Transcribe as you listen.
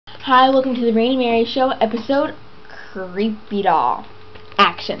Hi, welcome to the Rayne and Mary Show, episode Creepy Doll.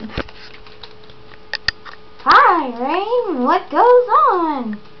 Action. Hi, Rayne. What goes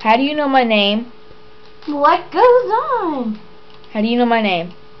on? How do you know my name? What goes on? How do you know my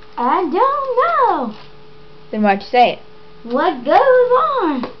name? I don't know. Then why'd you say it? What goes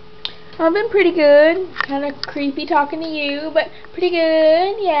on? I've been pretty good. Kind of creepy talking to you, but pretty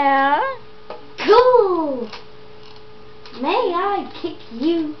good, yeah. Cool. May I kick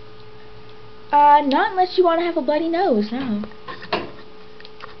you? Not unless you want to have a bloody nose, no.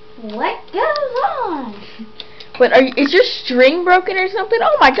 What goes on? But is your string broken or something?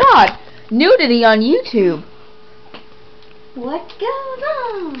 Oh my god! Nudity on YouTube. What goes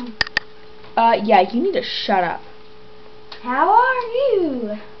on? Yeah, you need to shut up. How are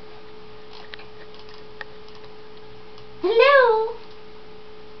you? Hello?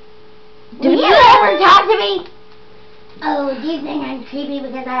 Will you ever talk to me? Oh, do you think I'm creepy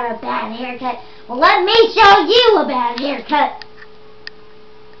because I have a bad haircut? Well, let me show you a bad haircut.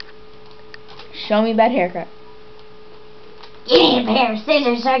 Show me bad haircut. Give me a pair of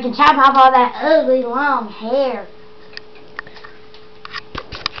scissors so I can chop off all that ugly long hair.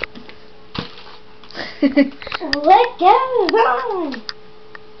 What goes on?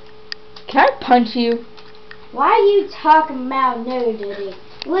 Can I punch you? Why are you talking about nudity?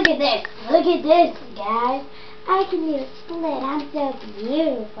 Look at this. Look at this, guys. I can do a split. I'm so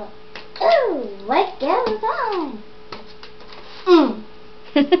beautiful. Ooh, what goes on?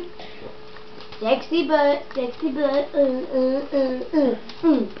 Sexy butt, sexy butt. Boom, boom, boom,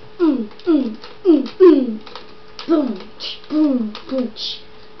 boom, boom,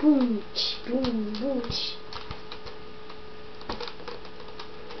 boom.